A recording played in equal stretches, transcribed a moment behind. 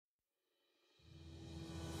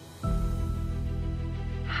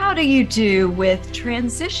How do you do with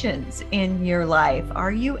transitions in your life?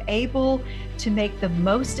 Are you able to make the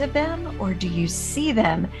most of them, or do you see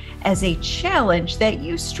them as a challenge that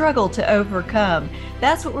you struggle to overcome?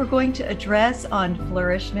 That's what we're going to address on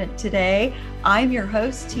Flourishment today. I'm your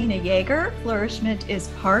host, Tina Yeager. Flourishment is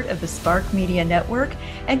part of the Spark Media Network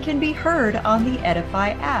and can be heard on the Edify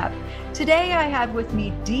app. Today, I have with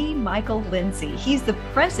me D. Michael Lindsay. He's the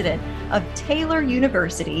president of Taylor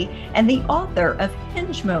University and the author of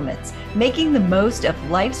Hinge Moments, Making the Most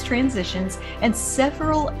of Life's Transitions, and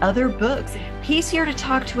several other books. He's here to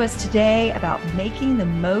talk to us today about making the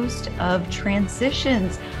most of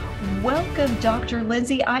transitions. Welcome, Dr.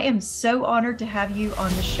 Lindsay. I am so honored to have you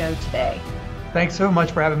on the show today. Thanks so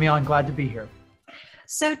much for having me on. Glad to be here.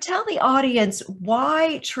 So tell the audience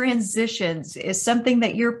why transitions is something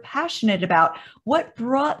that you're passionate about. What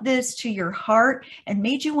brought this to your heart and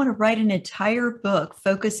made you want to write an entire book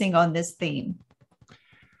focusing on this theme?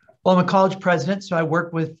 Well, I'm a college president, so I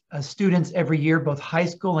work with students every year, both high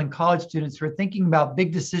school and college students who are thinking about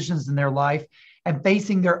big decisions in their life and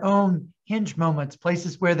facing their own hinge moments,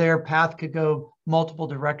 places where their path could go multiple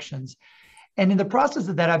directions. And in the process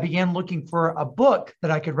of that, I began looking for a book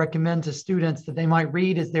that I could recommend to students that they might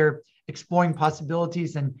read as they're exploring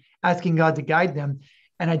possibilities and asking God to guide them.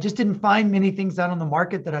 And I just didn't find many things out on the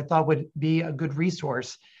market that I thought would be a good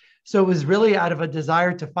resource. So it was really out of a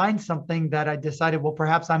desire to find something that I decided, well,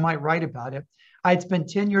 perhaps I might write about it. I had spent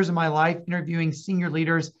 10 years of my life interviewing senior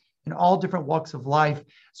leaders in all different walks of life.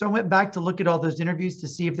 So I went back to look at all those interviews to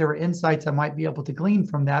see if there were insights I might be able to glean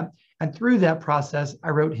from that. And through that process, I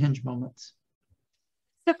wrote Hinge Moments.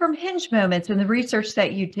 So from Hinge Moments and the research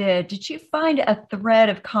that you did you find a thread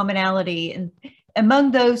of commonality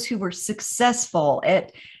among those who were successful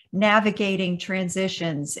at navigating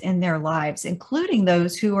transitions in their lives, including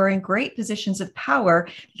those who are in great positions of power?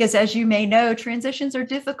 Because as you may know, transitions are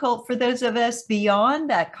difficult for those of us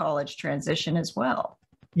beyond that college transition as well.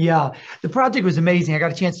 Yeah, the project was amazing. I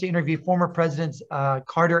got a chance to interview former presidents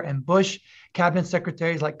Carter and Bush, cabinet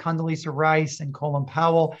secretaries like Condoleezza Rice and Colin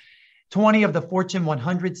Powell, 20 of the Fortune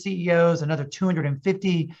 100 CEOs, another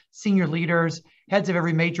 250 senior leaders, heads of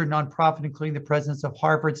every major nonprofit, including the presidents of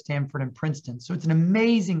Harvard, Stanford, and Princeton. So it's an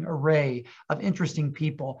amazing array of interesting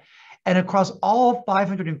people. And across all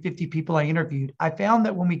 550 people I interviewed, I found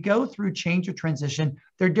that when we go through change or transition,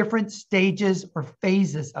 there are different stages or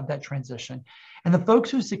phases of that transition. And the folks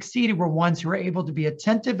who succeeded were ones who were able to be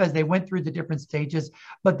attentive as they went through the different stages,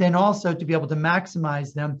 but then also to be able to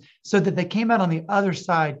maximize them so that they came out on the other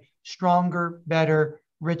side stronger, better,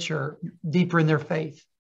 richer, deeper in their faith.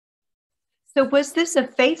 So was this a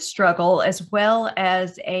faith struggle as well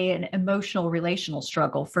as an emotional, relational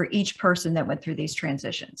struggle for each person that went through these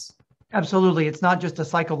transitions? Absolutely. It's not just a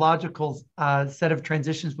psychological set of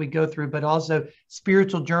transitions we go through, but also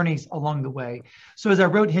spiritual journeys along the way. So as I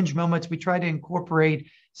wrote Hinge Moments, we try to incorporate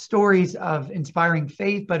stories of inspiring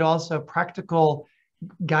faith, but also practical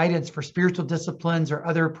guidance for spiritual disciplines or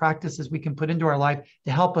other practices we can put into our life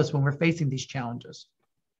to help us when we're facing these challenges.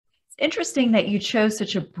 It's interesting that you chose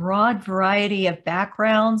such a broad variety of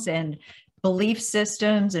backgrounds and belief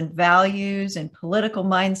systems and values and political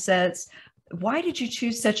mindsets. Why did you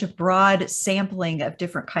choose such a broad sampling of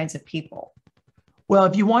different kinds of people? Well,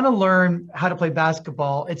 if you want to learn how to play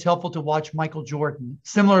basketball, it's helpful to watch Michael Jordan.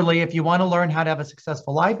 Similarly, if you want to learn how to have a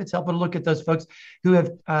successful life, it's helpful to look at those folks who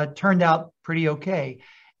have turned out pretty okay.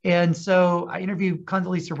 And so I interviewed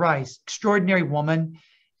Condoleezza Rice, extraordinary woman,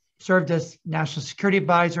 served as National Security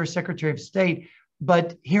Advisor, Secretary of State.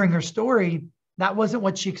 But hearing her story, that wasn't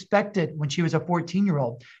what she expected when she was a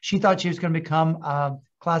 14-year-old. She thought she was going to become a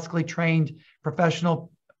classically trained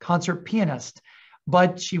professional concert pianist.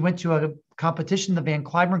 But she went to a competition, the Van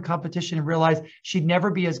Cliburn competition, and realized she'd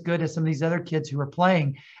never be as good as some of these other kids who were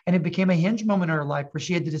playing. And it became a hinge moment in her life where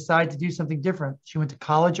she had to decide to do something different. She went to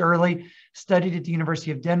college early, studied at the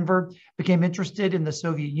University of Denver, became interested in the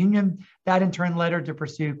Soviet Union. That in turn led her to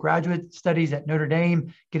pursue graduate studies at Notre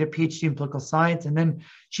Dame, get a PhD in political science. And then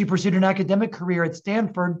she pursued an academic career at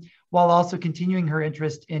Stanford while also continuing her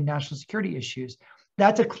interest in national security issues.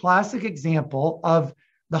 That's a classic example of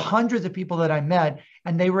the hundreds of people that I met,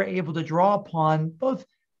 and they were able to draw upon both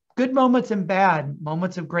good moments and bad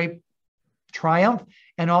moments of great triumph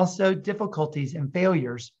and also difficulties and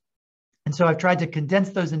failures. And so I've tried to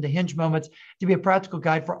condense those into Hinge Moments to be a practical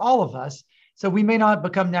guide for all of us. So we may not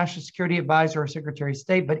become National Security Advisor or Secretary of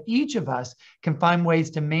State, but each of us can find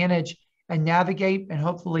ways to manage and navigate and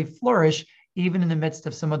hopefully flourish even in the midst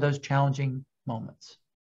of some of those challenging moments.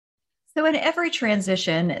 So in every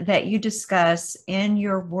transition that you discuss in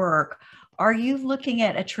your work, Are you looking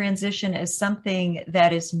at a transition as something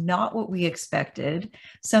that is not what we expected,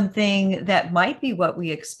 something that might be what we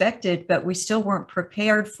expected, but we still weren't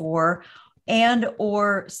prepared for, and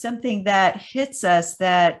or something that hits us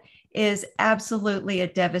that is absolutely a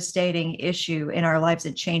devastating issue in our lives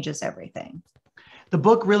and changes everything? The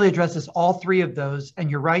book really addresses all three of those. And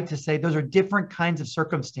you're right to say those are different kinds of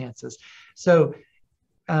circumstances. So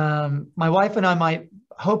my wife and I might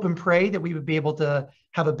hope and pray that we would be able to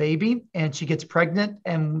have a baby, and she gets pregnant,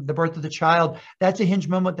 and the birth of the child, that's a hinge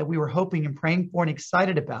moment that we were hoping and praying for and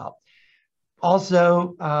excited about.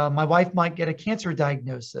 Also, my wife might get a cancer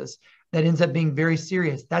diagnosis that ends up being very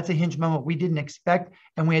serious. That's a hinge moment we didn't expect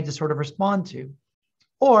and we had to sort of respond to.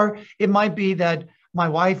 Or it might be that my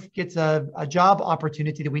wife gets a job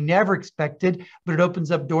opportunity that we never expected, but it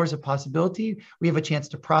opens up doors of possibility. We have a chance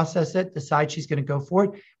to process it, decide she's going to go for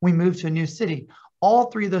it. We move to a new city.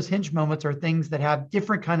 All three of those hinge moments are things that have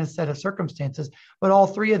different kind of set of circumstances, but all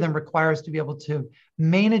three of them require us to be able to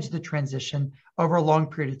manage the transition over a long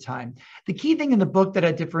period of time. The key thing in the book that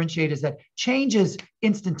I differentiate is that change is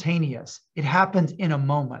instantaneous. It happens in a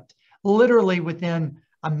moment, literally within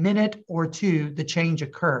a minute or two, the change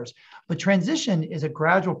occurs. But transition is a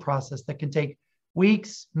gradual process that can take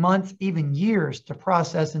weeks, months, even years to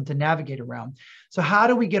process and to navigate around. So how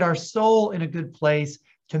do we get our soul in a good place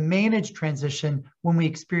to manage transition when we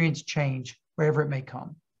experience change, wherever it may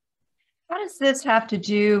come? How does this have to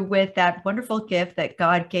do with that wonderful gift that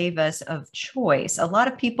God gave us of choice? A lot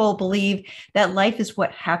of people believe that life is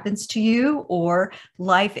what happens to you, or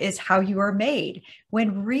life is how you are made,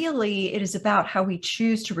 when really it is about how we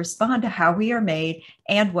choose to respond to how we are made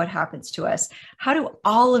and what happens to us. How do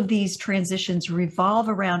all of these transitions revolve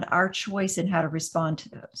around our choice and how to respond to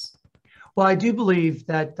those? Well, I do believe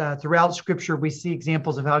that throughout Scripture, we see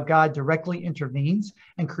examples of how God directly intervenes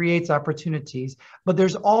and creates opportunities. But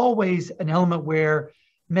there's always an element where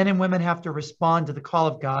men and women have to respond to the call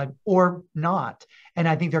of God or not. And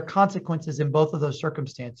I think there are consequences in both of those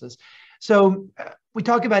circumstances. So we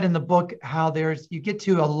talk about in the book how you get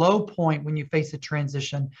to a low point when you face a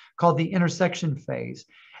transition called the intersection phase.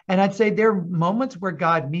 And I'd say there are moments where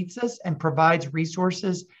God meets us and provides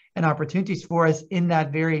resources and opportunities for us in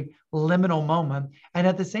that very liminal moment. And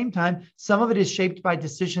at the same time, some of it is shaped by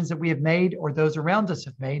decisions that we have made or those around us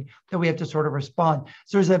have made that we have to sort of respond.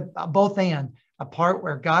 So there's a both and, a part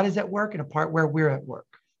where God is at work and a part where we're at work.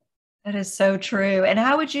 That is so true. And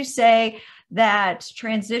how would you say that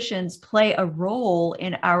transitions play a role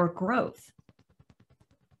in our growth?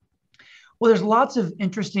 Well, there's lots of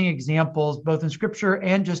interesting examples, both in Scripture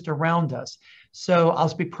and just around us. So I'll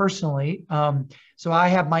speak personally. So I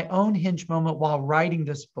have my own hinge moment while writing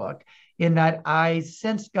this book, in that I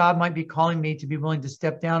sensed God might be calling me to be willing to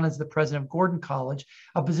step down as the president of Gordon College,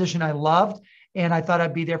 a position I loved, and I thought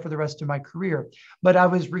I'd be there for the rest of my career. But I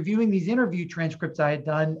was reviewing these interview transcripts. I had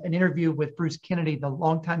done an interview with Bruce Kennedy, the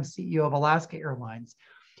longtime CEO of Alaska Airlines.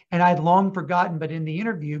 And I'd long forgotten, but in the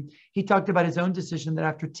interview, he talked about his own decision that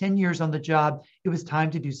after 10 years on the job, it was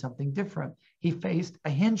time to do something different. He faced a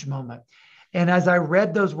hinge moment. And as I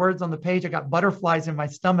read those words on the page, I got butterflies in my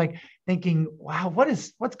stomach thinking, wow,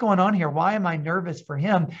 what's going on here? Why am I nervous for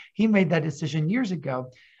him? He made that decision years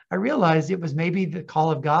ago. I realized it was maybe the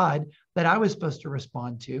call of God that I was supposed to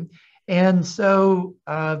respond to. And so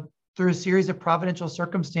through a series of providential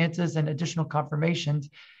circumstances and additional confirmations,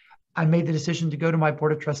 I made the decision to go to my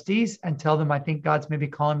board of trustees and tell them, I think God's maybe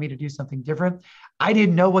calling me to do something different. I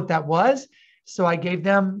didn't know what that was. So I gave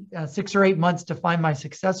them 6 or 8 months to find my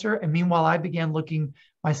successor. And meanwhile, I began looking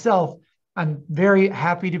myself. I'm very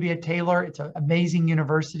happy to be at Taylor. It's an amazing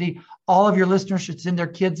university. All of your listeners should send their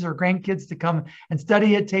kids or grandkids to come and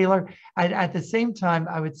study at Taylor. At the same time,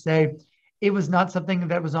 I would say it was not something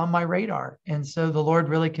that was on my radar. And so the Lord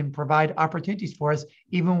really can provide opportunities for us,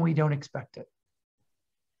 even when we don't expect it.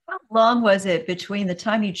 How long was it between the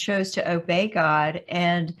time you chose to obey God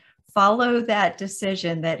and follow that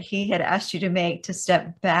decision that He had asked you to make to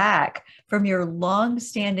step back from your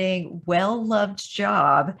long-standing, well-loved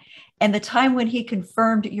job, and the time when He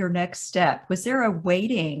confirmed your next step? Was there a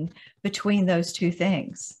waiting between those two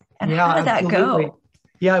things? And how did that go?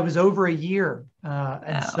 Yeah, it was over a year.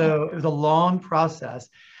 And so it was a long process.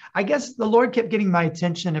 I guess the Lord kept getting my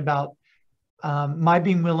attention about my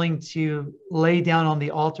being willing to lay down on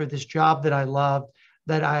the altar this job that I loved,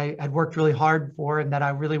 that I had worked really hard for, and that I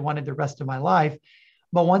really wanted the rest of my life.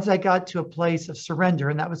 But once I got to a place of surrender,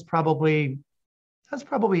 and that was probably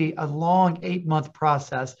a long 8-month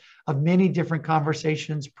process of many different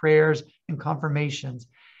conversations, prayers, and confirmations.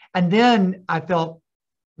 And then I felt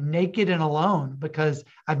naked and alone because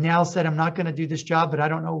I've now said I'm not going to do this job, but I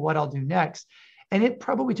don't know what I'll do next. And it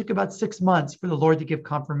probably took about 6 months for the Lord to give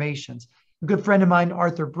confirmations. A good friend of mine,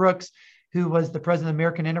 Arthur Brooks, who was the president of the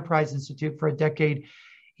American Enterprise Institute for a decade,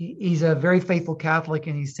 he's a very faithful Catholic.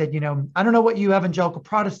 And he said, I don't know what you evangelical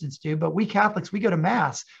Protestants do, but we Catholics, we go to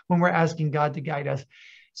mass when we're asking God to guide us.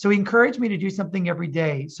 So he encouraged me to do something every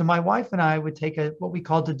day. So my wife and I would take what we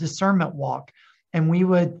called a discernment walk. And we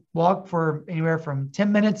would walk for anywhere from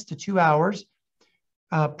 10 minutes to 2 hours,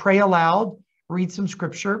 pray aloud, read some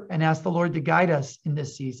scripture, and ask the Lord to guide us in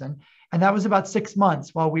this season. And that was about 6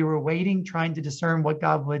 months while we were waiting, trying to discern what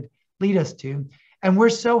God would lead us to. And we're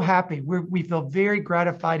so happy. We feel very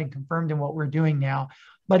gratified and confirmed in what we're doing now.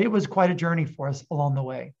 But it was quite a journey for us along the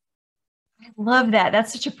way. I love that.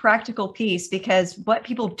 That's such a practical piece, because what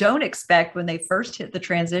people don't expect when they first hit the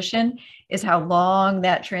transition is how long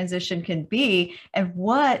that transition can be and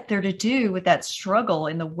what they're to do with that struggle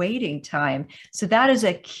in the waiting time. So that is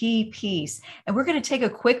a key piece. And we're going to take a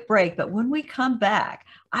quick break, but when we come back,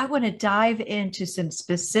 I want to dive into some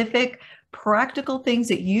specific practical things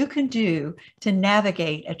that you can do to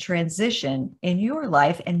navigate a transition in your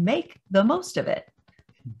life and make the most of it.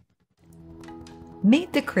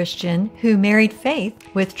 Meet the Christian who married faith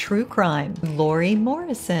with true crime, Lori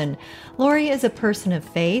Morrison. Lori is a person of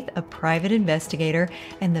faith, a private investigator,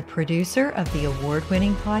 and the producer of the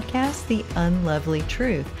award-winning podcast, The Unlovely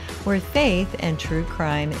Truth, where faith and true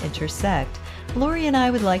crime intersect. Lori and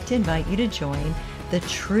I would like to invite you to join the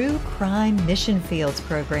True Crime Mission Fields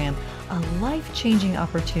program, a life-changing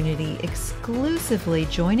opportunity exclusively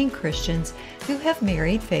joining Christians who have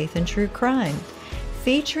married faith and true crime.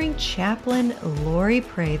 Featuring Chaplain Lori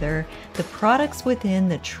Prather, the products within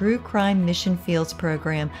the True Crime Mission Fields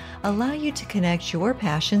program allow you to connect your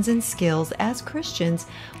passions and skills as Christians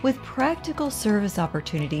with practical service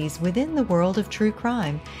opportunities within the world of true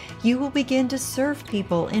crime. You will begin to serve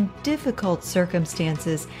people in difficult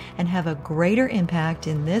circumstances and have a greater impact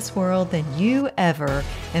in this world than you ever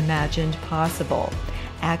imagined possible.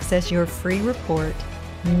 Access your free report,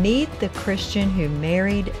 Meet the Christian Who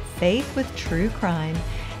Married Faith with True Crime,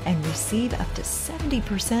 and receive up to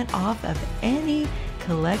 70% off of any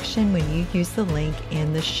collection when you use the link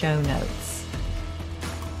in the show notes.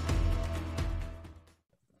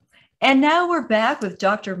 And now we're back with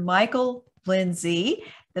Dr. Michael Lindsay,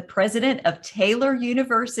 the president of Taylor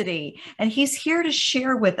University, and he's here to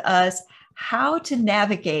share with us how to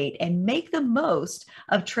navigate and make the most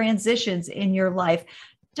of transitions in your life.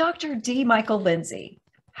 Dr. D. Michael Lindsay,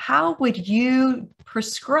 how would you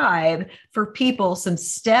prescribe for people some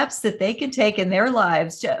steps that they can take in their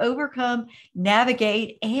lives to overcome,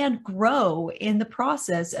 navigate, and grow in the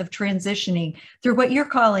process of transitioning through what you're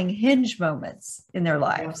calling hinge moments in their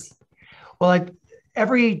lives? Well,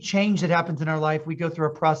 every change that happens in our life, we go through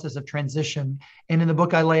a process of transition. And in the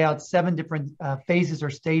book, I lay out 7 different phases or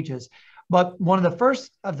stages. But one of the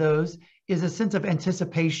first of those is a sense of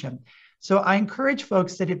anticipation. So I encourage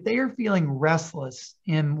folks that if they are feeling restless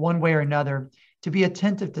in one way or another, to be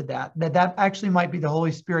attentive to that actually might be the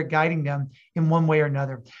Holy Spirit guiding them in one way or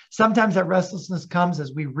another. Sometimes that restlessness comes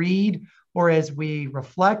as we read or as we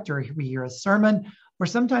reflect or we hear a sermon, or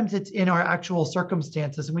sometimes it's in our actual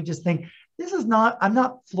circumstances. And we just think, I'm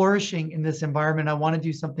not flourishing in this environment. I want to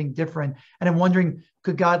do something different. And I'm wondering,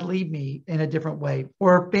 could God lead me in a different way?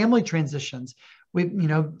 Or family transitions.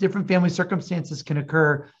 Different family circumstances can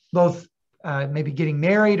occur, both maybe getting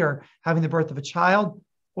married or having the birth of a child,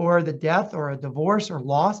 or the death or a divorce or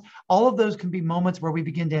loss. All of those can be moments where we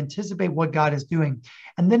begin to anticipate what God is doing.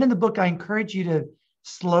 And then in the book, I encourage you to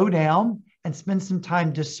slow down and spend some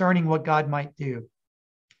time discerning what God might do.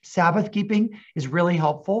 Sabbath keeping is really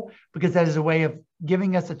helpful because that is a way of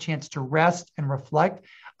giving us a chance to rest and reflect.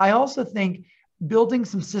 I also think building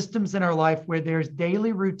some systems in our life where there's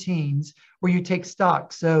daily routines where you take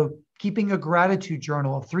stock. So keeping a gratitude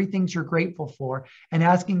journal of 3 things you're grateful for and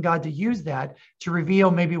asking God to use that to reveal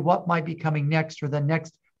maybe what might be coming next, or the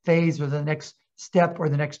next phase or the next step or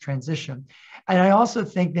the next transition. And I also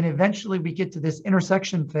think that eventually we get to this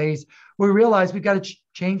intersection phase where we realize we've got to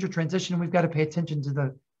change or transition, and we've got to pay attention to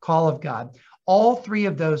the call of God. All 3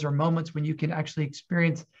 of those are moments when you can actually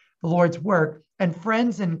experience the Lord's work, and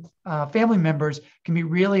friends and family members can be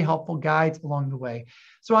really helpful guides along the way.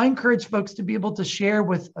 So I encourage folks to be able to share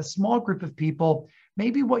with a small group of people,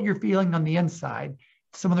 maybe what you're feeling on the inside,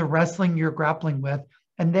 some of the wrestling you're grappling with,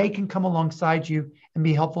 and they can come alongside you and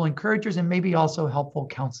be helpful encouragers and maybe also helpful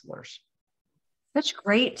counselors. Such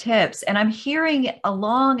great tips. And I'm hearing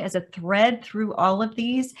along as a thread through all of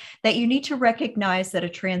these that you need to recognize that a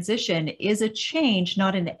transition is a change,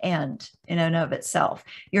 not an end in and of itself.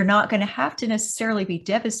 You're not going to have to necessarily be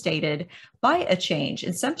devastated by a change.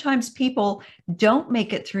 And sometimes people don't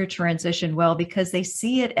make it through transition well because they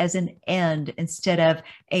see it as an end instead of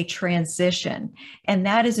a transition. And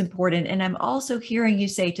that is important. And I'm also hearing you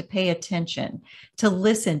say to pay attention, to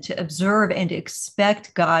listen, to observe, and to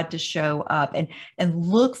expect God to show up and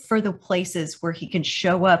look for the places where he can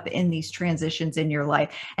show up in these transitions in your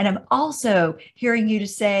life. And I'm also hearing you to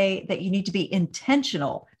say that you need to be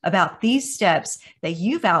intentional about these steps that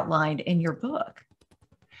you've outlined in your book.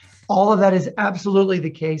 All of that is absolutely the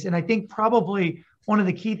case. And I think probably one of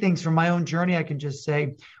the key things from my own journey, I can just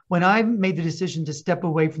say, when I made the decision to step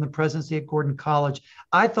away from the presidency at Gordon College,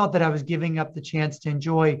 I thought that I was giving up the chance to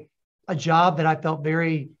enjoy a job that I felt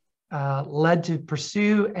very led to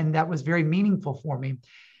pursue and that was very meaningful for me.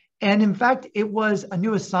 And in fact, it was a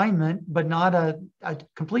new assignment, but not a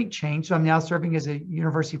complete change. So I'm now serving as a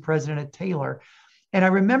university president at Taylor. And I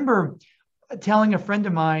remember telling a friend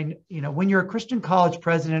of mine, when you're a Christian college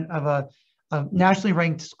president of a nationally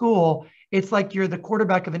ranked school, it's like you're the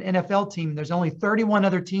quarterback of an NFL team. There's only 31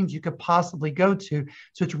 other teams you could possibly go to.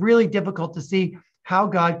 So it's really difficult to see how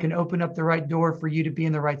God can open up the right door for you to be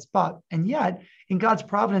in the right spot. And yet, in God's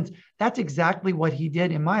providence, that's exactly what he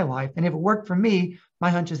did in my life. And if it worked for me, my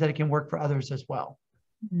hunch is that it can work for others as well.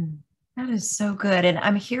 That is so good. And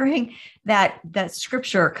I'm hearing that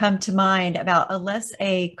scripture come to mind about unless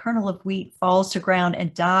a kernel of wheat falls to ground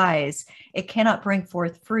and dies, it cannot bring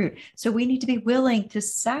forth fruit. So we need to be willing to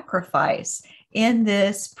sacrifice in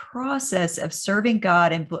this process of serving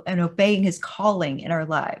God and obeying his calling in our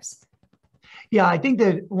lives. Yeah, I think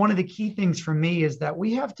that one of the key things for me is that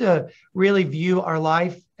we have to really view our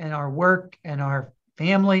life and our work and our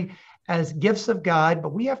family as gifts of God,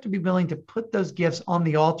 but we have to be willing to put those gifts on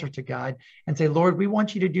the altar to God and say, Lord, we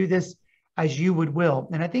want you to do this as you would will.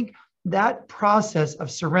 And I think that process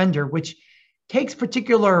of surrender, which takes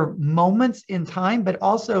particular moments in time, but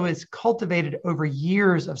also is cultivated over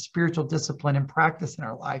years of spiritual discipline and practice in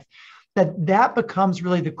our life, that becomes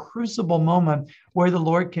really the crucible moment where the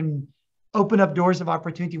Lord can open up doors of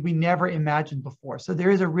opportunity we never imagined before. So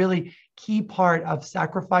there is a really key part of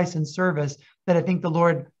sacrifice and service that I think the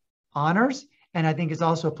Lord honors, and I think is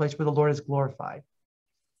also a place where the Lord is glorified.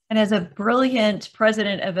 And as a brilliant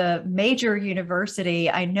president of a major university,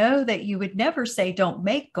 I know that you would never say don't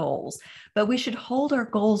make goals, but we should hold our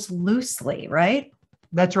goals loosely, right?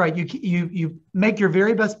 That's right. You make your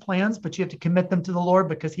very best plans, but you have to commit them to the Lord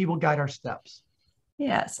because he will guide our steps.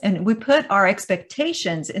 Yes. And we put our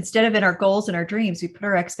expectations, instead of in our goals and our dreams, we put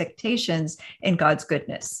our expectations in God's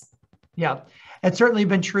goodness. Yeah. It's certainly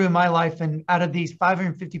been true in my life. And out of these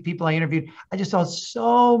 550 people I interviewed, I just saw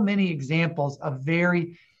so many examples of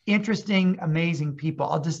very interesting, amazing people.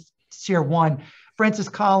 I'll just share one. Francis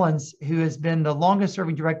Collins, who has been the longest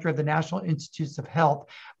serving director of the National Institutes of Health,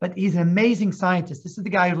 but he's an amazing scientist. This is the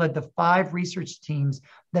guy who led the 5 research teams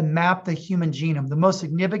that mapped the human genome, the most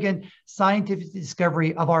significant scientific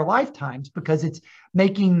discovery of our lifetimes, because it's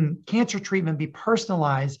making cancer treatment be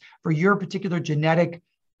personalized for your particular genetic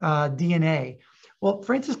DNA. Well,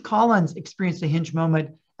 Francis Collins experienced a hinge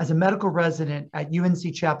moment as a medical resident at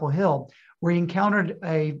UNC Chapel Hill, where he encountered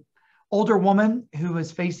an older woman who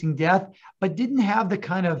was facing death, but didn't have the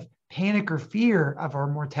kind of panic or fear of her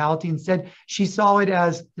mortality. Instead, she saw it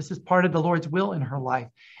as this is part of the Lord's will in her life.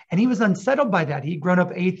 And he was unsettled by that. He'd grown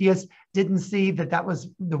up atheist, didn't see that that was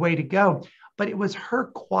the way to go. But it was her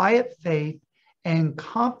quiet faith and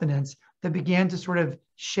confidence that began to sort of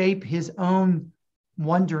shape his own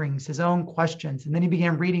wonderings, his own questions. And then he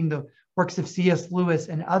began reading the works of C.S. Lewis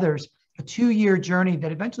and others, a 2-year journey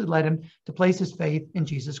that eventually led him to place his faith in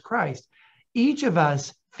Jesus Christ. Each of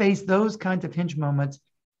us face those kinds of hinge moments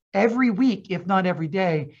every week, if not every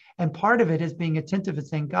day. And part of it is being attentive and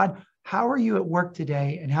saying, God, how are you at work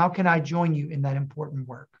today? And how can I join you in that important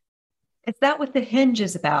work? Is that what the hinge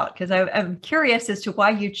is about? Because I'm curious as to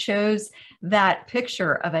why you chose that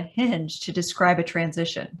picture of a hinge to describe a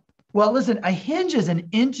transition. Well, listen, a hinge is an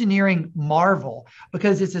engineering marvel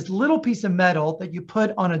because it's this little piece of metal that you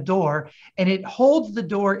put on a door and it holds the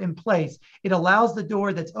door in place. It allows the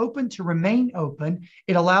door that's open to remain open.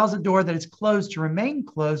 It allows the door that is closed to remain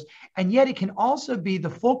closed. And yet it can also be the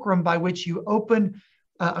fulcrum by which you open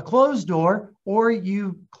a closed door or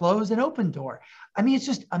you close an open door. I mean, it's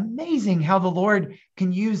just amazing how the Lord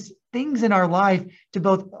can use things in our life to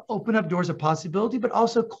both open up doors of possibility, but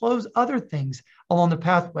also close other things along the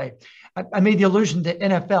pathway. I made the allusion to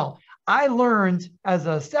NFL. I learned as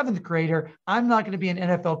a 7th grader, I'm not going to be an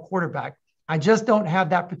NFL quarterback. I just don't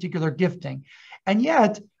have that particular gifting. And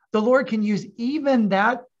yet the Lord can use even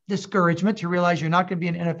that discouragement to realize you're not going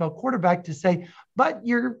to be an NFL quarterback to say, but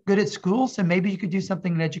you're good at school, so maybe you could do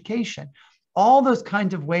something in education. all those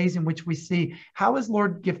kinds of ways in which we see how has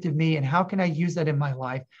Lord gifted me and how can I use that in my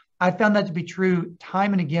life. I found that to be true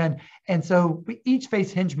time and again. And so we each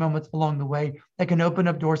face hinge moments along the way that can open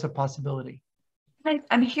up doors of possibility.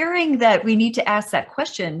 I'm hearing that we need to ask that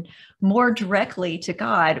question more directly to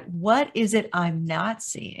God. What is it I'm not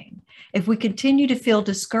seeing? If we continue to feel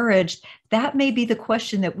discouraged, that may be the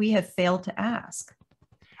question that we have failed to ask.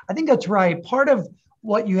 I think that's right. Part of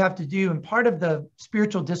what you have to do, and part of the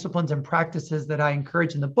spiritual disciplines and practices that I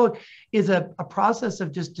encourage in the book, is a process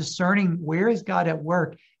of just discerning where is God at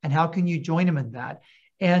work and how can you join him in that.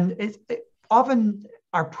 And often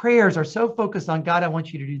our prayers are so focused on God, I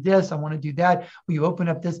want you to do this, I want to do that. Will you open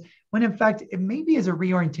up this? When in fact, it maybe is a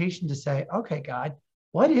reorientation to say, okay, God,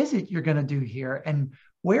 what is it you're going to do here? And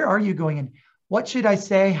where are you going? And what should I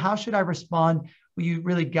say? How should I respond? Will you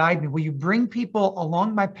really guide me? Will you bring people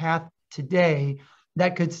along my path today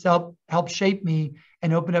that could help shape me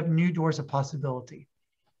and open up new doors of possibility?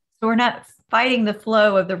 So we're not fighting the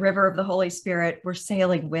flow of the river of the Holy Spirit. We're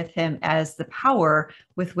sailing with him as the power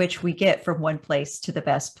with which we get from one place to the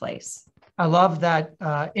best place. I love that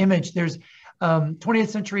image. There's 20th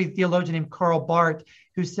century theologian named Karl Barth,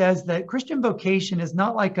 who says that Christian vocation is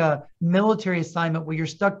not like a military assignment where you're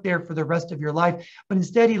stuck there for the rest of your life, but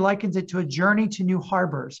instead he likens it to a journey to new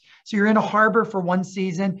harbors. So you're in a harbor for one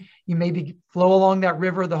season, you maybe flow along that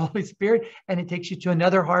river of the Holy Spirit, and it takes you to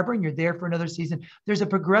another harbor, and you're there for another season. There's a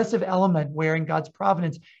progressive element where in God's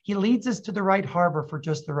providence, he leads us to the right harbor for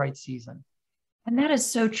just the right season. And that is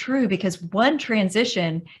so true, because one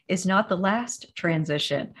transition is not the last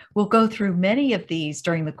transition. We'll go through many of these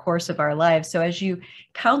during the course of our lives. So as you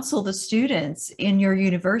counsel the students in your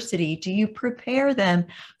university, do you prepare them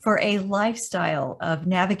for a lifestyle of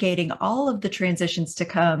navigating all of the transitions to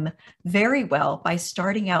come very well by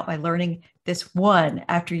starting out by learning this one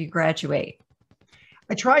after you graduate?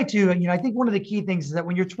 I try to. I think one of the key things is that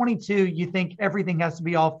when you're 22, you think everything has to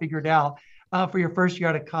be all figured out for your first year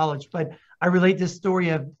out of college. But I relate this story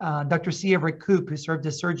of Dr. C. Everett Koop, who served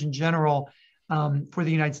as Surgeon General for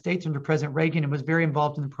the United States under President Reagan and was very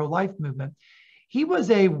involved in the pro-life movement. He was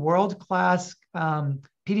a world-class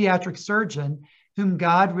pediatric surgeon whom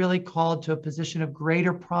God really called to a position of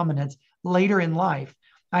greater prominence later in life.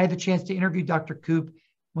 I had the chance to interview Dr. Koop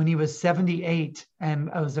when he was 78, and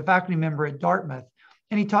I was a faculty member at Dartmouth.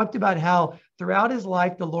 And he talked about how throughout his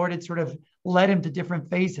life, the Lord had sort of led him to different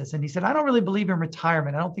phases. And he said, I don't really believe in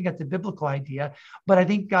retirement. I don't think that's a biblical idea, but I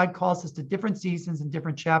think God calls us to different seasons and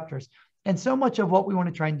different chapters. And so much of what we want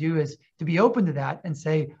to try and do is to be open to that and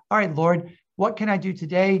say, all right, Lord, what can I do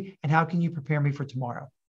today? And how can you prepare me for tomorrow?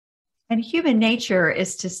 And human nature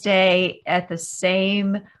is to stay at the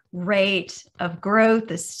same rate of growth,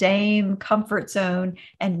 the same comfort zone,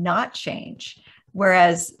 and not change.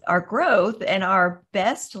 Whereas our growth and our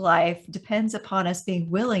best life depends upon us being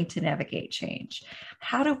willing to navigate change.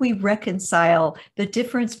 How do we reconcile the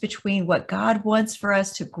difference between what God wants for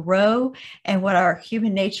us to grow and what our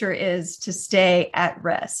human nature is to stay at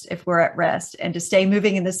rest, if we're at rest, and to stay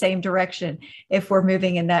moving in the same direction if we're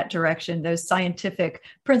moving in that direction? Those scientific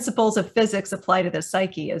principles of physics apply to the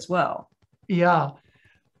psyche as well. Yeah.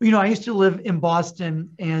 I used to live in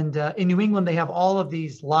Boston, and in New England, they have all of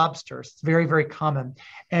these lobsters. It's very, very common.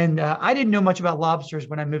 And I didn't know much about lobsters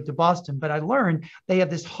when I moved to Boston, but I learned they have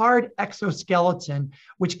this hard exoskeleton,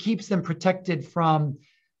 which keeps them protected from,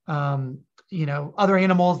 other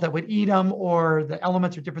animals that would eat them or the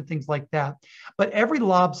elements or different things like that. But every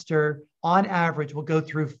lobster, on average, will go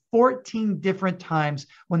through 14 different times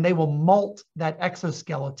when they will molt that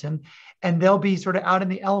exoskeleton, and they'll be sort of out in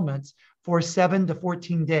the elements for 7 to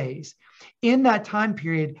 14 days. In that time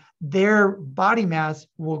period, their body mass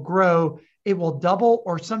will grow. It will double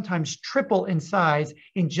or sometimes triple in size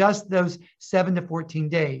in just those 7 to 14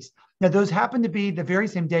 days. Now, those happen to be the very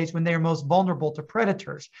same days when they are most vulnerable to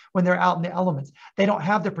predators, when they're out in the elements. They don't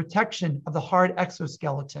have the protection of the hard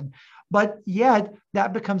exoskeleton, but yet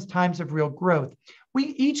that becomes times of real growth. We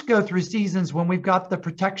each go through seasons when we've got the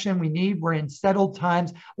protection we need. We're in settled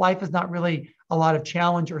times. Life is not really a lot of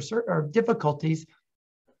challenge or difficulties.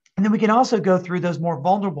 And then we can also go through those more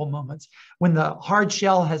vulnerable moments when the hard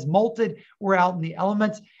shell has molted, we're out in the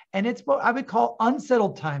elements. And it's what I would call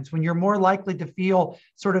unsettled times when you're more likely to feel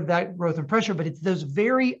sort of that growth and pressure. But it's those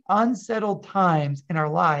very unsettled times in our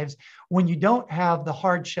lives when you don't have the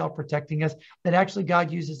hard shell protecting us that actually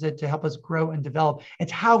God uses it to help us grow and develop.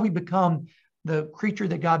 It's how we become the creature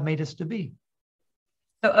that God made us to be.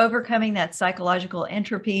 So overcoming that psychological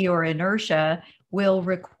entropy or inertia will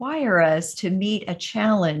require us to meet a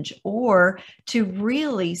challenge or to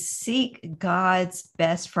really seek God's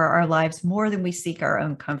best for our lives more than we seek our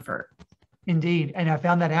own comfort. Indeed. And I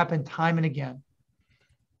found that happen time and again.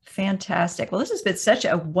 Fantastic. Well, this has been such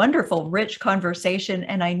a wonderful, rich conversation.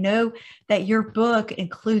 And I know that your book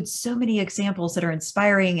includes so many examples that are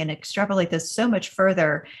inspiring and extrapolate this so much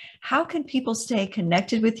further. How can people stay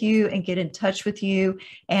connected with you and get in touch with you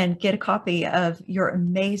and get a copy of your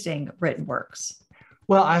amazing written works?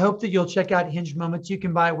 Well, I hope that you'll check out Hinge Moments. You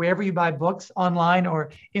can buy it wherever you buy books, online or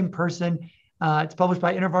in person. It's published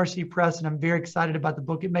by InterVarsity Press, and I'm very excited about the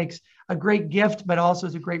book. It makes a great gift, but also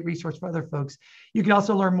is a great resource for other folks. You can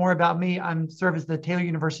also learn more about me. I serve as the Taylor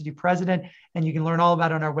University president, and you can learn all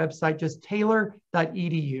about it on our website, just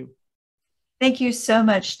taylor.edu. Thank you so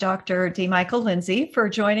much, Dr. D. Michael Lindsay, for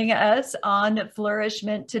joining us on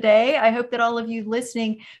Flourishment today. I hope that all of you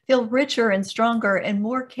listening feel richer and stronger and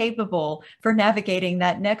more capable for navigating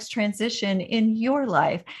that next transition in your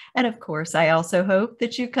life. And of course, I also hope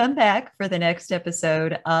that you come back for the next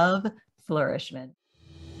episode of Flourishment.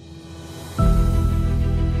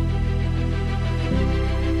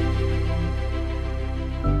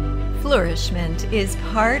 Flourishment is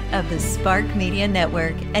part of the Spark Media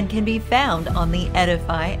Network and can be found on the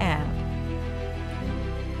Edify app.